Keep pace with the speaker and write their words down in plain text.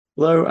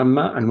Hello, I'm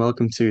Matt, and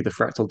welcome to the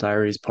Fractal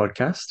Diaries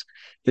podcast.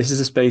 This is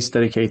a space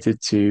dedicated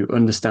to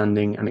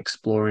understanding and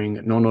exploring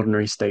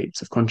non-ordinary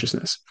states of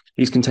consciousness.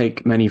 These can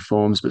take many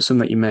forms, but some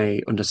that you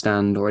may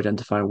understand or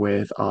identify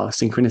with are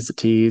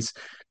synchronicities,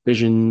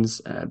 visions,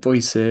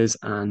 voices,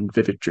 and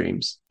vivid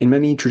dreams. In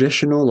many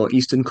traditional or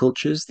Eastern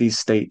cultures, these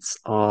states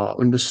are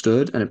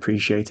understood and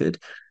appreciated,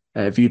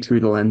 viewed through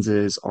the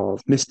lenses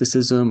of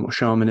mysticism or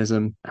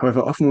shamanism. However,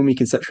 often when we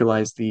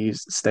conceptualize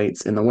these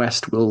states in the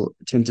West, we'll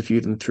tend to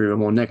view them through a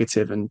more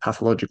negative and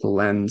pathological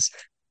lens,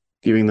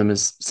 viewing them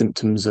as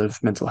symptoms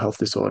of mental health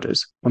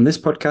disorders. On this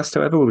podcast,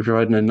 however, we'll be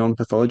providing a non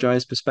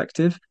pathologized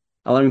perspective,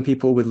 allowing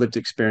people with lived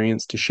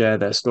experience to share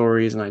their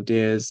stories and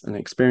ideas and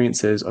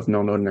experiences of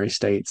non ordinary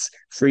states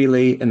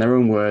freely in their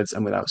own words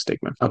and without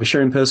stigma. I'll be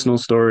sharing personal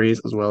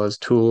stories as well as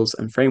tools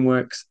and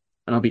frameworks,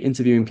 and I'll be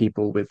interviewing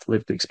people with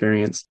lived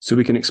experience so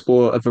we can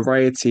explore a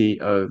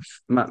variety of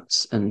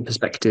maps and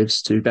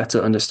perspectives to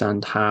better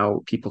understand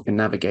how people can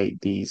navigate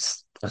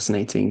these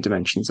fascinating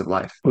dimensions of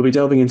life. We'll be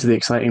delving into the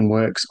exciting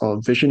works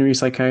of visionary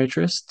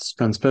psychiatrists,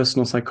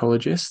 transpersonal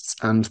psychologists,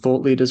 and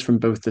thought leaders from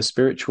both the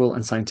spiritual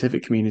and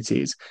scientific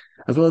communities,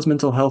 as well as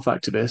mental health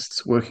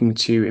activists working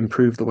to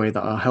improve the way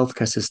that our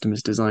healthcare system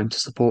is designed to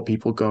support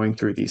people going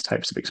through these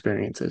types of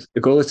experiences.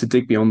 The goal is to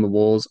dig beyond the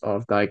walls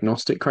of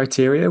diagnostic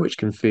criteria, which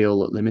can feel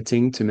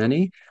limiting to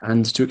many,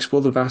 and to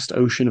explore the vast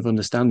ocean of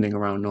understanding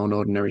around non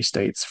ordinary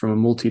states from a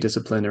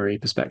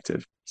multidisciplinary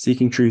perspective,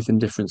 seeking truth in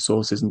different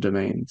sources and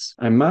domains.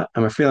 I'm Matt.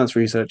 I'm a freelance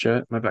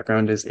researcher. My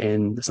background is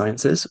in the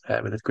sciences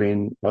with a degree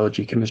in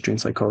biology, chemistry,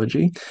 and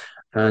psychology.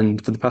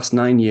 And for the past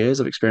 9 years,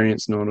 I've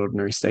experienced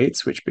non-ordinary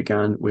states, which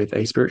began with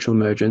a spiritual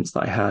emergence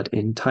that I had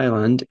in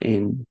Thailand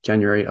in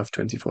January of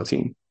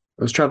 2014.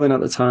 I was traveling at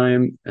the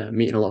time,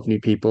 meeting a lot of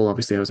new people.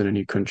 Obviously, I was in a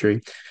new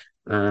country.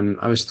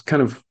 I was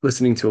kind of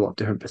listening to a lot of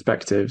different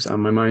perspectives,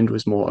 and my mind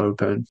was more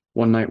open.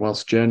 One night,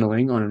 whilst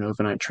journaling on an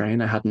overnight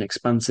train, I had an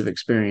expansive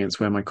experience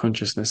where my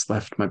consciousness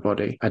left my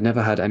body. I'd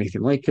never had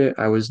anything like it.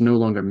 I was no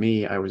longer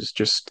me, I was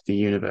just the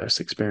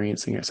universe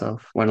experiencing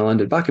itself. When I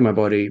landed back in my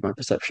body, my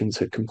perceptions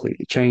had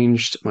completely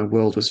changed. My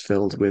world was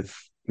filled with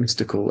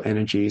mystical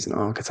energies and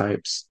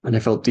archetypes, and I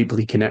felt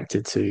deeply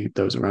connected to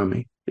those around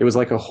me. It was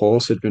like a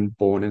horse had been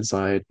born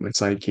inside my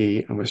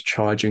psyche and was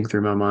charging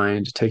through my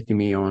mind, taking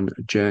me on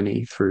a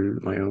journey through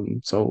my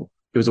own soul.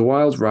 It was a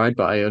wild ride,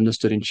 but I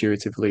understood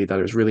intuitively that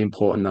it was really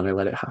important that I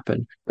let it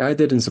happen.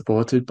 Guided and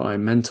supported by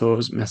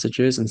mentors,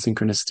 messages, and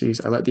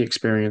synchronicities, I let the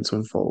experience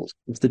unfold.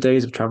 After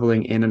days of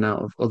traveling in and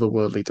out of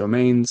otherworldly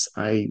domains,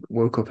 I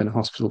woke up in a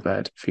hospital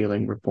bed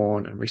feeling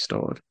reborn and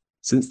restored.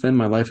 Since then,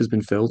 my life has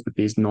been filled with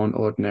these non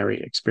ordinary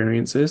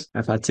experiences.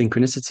 I've had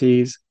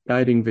synchronicities,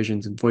 guiding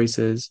visions and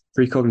voices,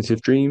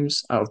 precognitive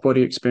dreams, out of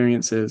body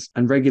experiences,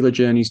 and regular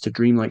journeys to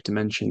dreamlike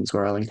dimensions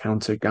where I'll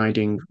encounter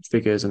guiding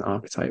figures and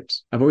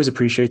archetypes. I've always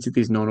appreciated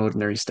these non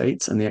ordinary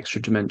states and the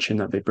extra dimension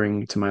that they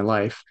bring to my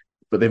life,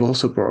 but they've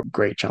also brought up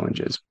great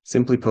challenges.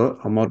 Simply put,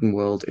 our modern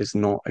world is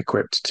not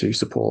equipped to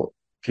support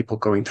people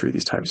going through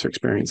these types of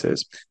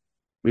experiences.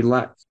 We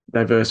lack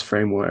diverse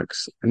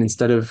frameworks, and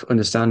instead of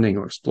understanding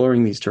or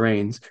exploring these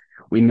terrains,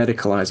 we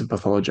medicalize and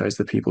pathologize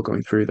the people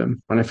going through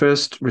them. When I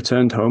first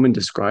returned home and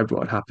described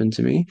what had happened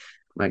to me,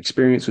 my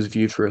experience was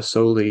viewed through a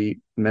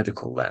solely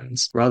medical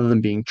lens. Rather than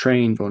being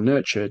trained or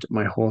nurtured,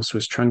 my horse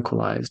was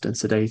tranquilized and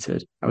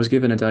sedated. I was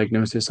given a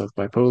diagnosis of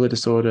bipolar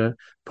disorder,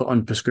 put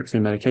on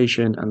prescription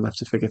medication, and left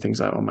to figure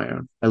things out on my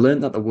own. I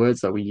learned that the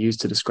words that we use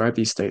to describe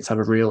these states have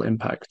a real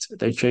impact.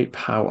 They shape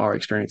how our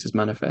experiences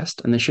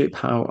manifest, and they shape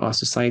how our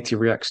society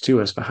reacts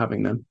to us for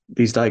having them.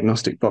 These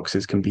diagnostic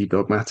boxes can be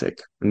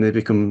dogmatic, and they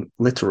become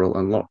literal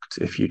and locked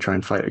if you try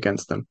and fight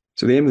against them.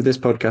 So the aim of this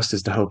podcast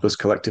is to help us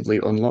collectively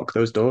unlock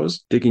those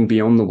doors, digging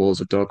beyond the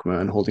walls of dogma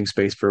and holding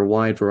space for a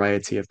wide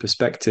variety of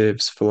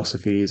perspectives,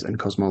 philosophies, and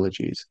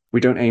cosmologies.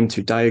 We don't aim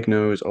to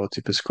diagnose or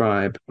to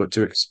prescribe, but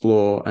to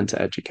explore and to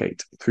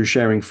educate. Through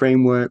sharing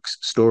frameworks,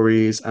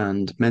 stories,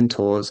 and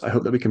mentors, I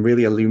hope that we can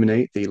really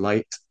illuminate the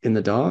light in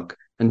the dark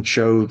and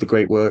show the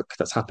great work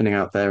that's happening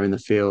out there in the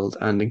field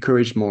and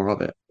encourage more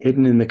of it.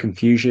 Hidden in the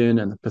confusion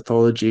and the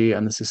pathology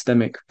and the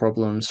systemic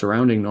problems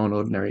surrounding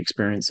non-ordinary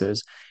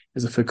experiences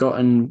is a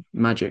forgotten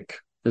magic.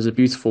 There's a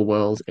beautiful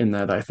world in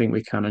there that I think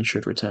we can and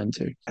should return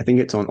to. I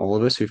think it's on all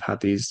of us who've had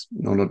these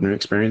non-ordinary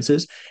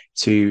experiences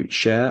to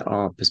share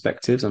our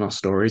perspectives and our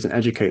stories and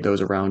educate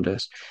those around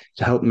us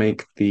to help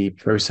make the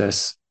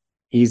process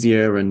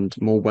easier and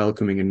more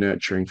welcoming and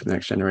nurturing for the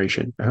next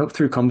generation. I hope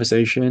through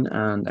conversation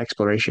and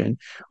exploration,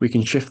 we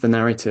can shift the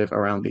narrative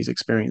around these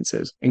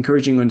experiences,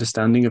 encouraging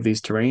understanding of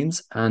these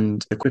terrains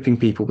and equipping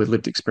people with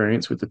lived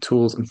experience with the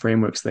tools and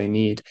frameworks they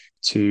need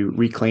to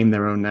reclaim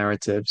their own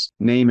narratives,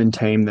 name and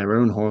tame their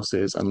own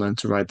horses, and learn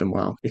to ride them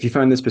well. If you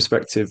find this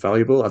perspective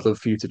valuable, I'd love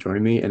for you to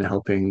join me in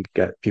helping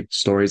get people's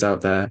stories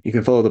out there. You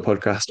can follow the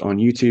podcast on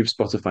YouTube,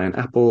 Spotify, and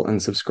Apple,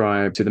 and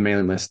subscribe to the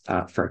mailing list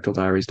at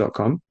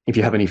fractaldiaries.com. If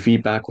you have any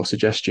feedback or suggestions,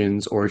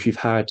 suggestions, or if you've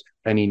had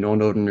any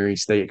non-ordinary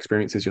state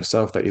experiences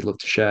yourself that you'd love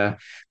to share,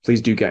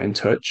 please do get in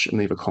touch and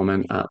leave a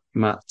comment at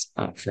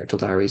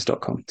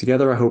matt@fractaldiaries.com.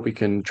 Together, I hope we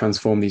can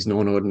transform these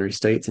non-ordinary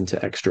states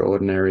into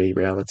extraordinary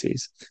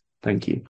realities. Thank you.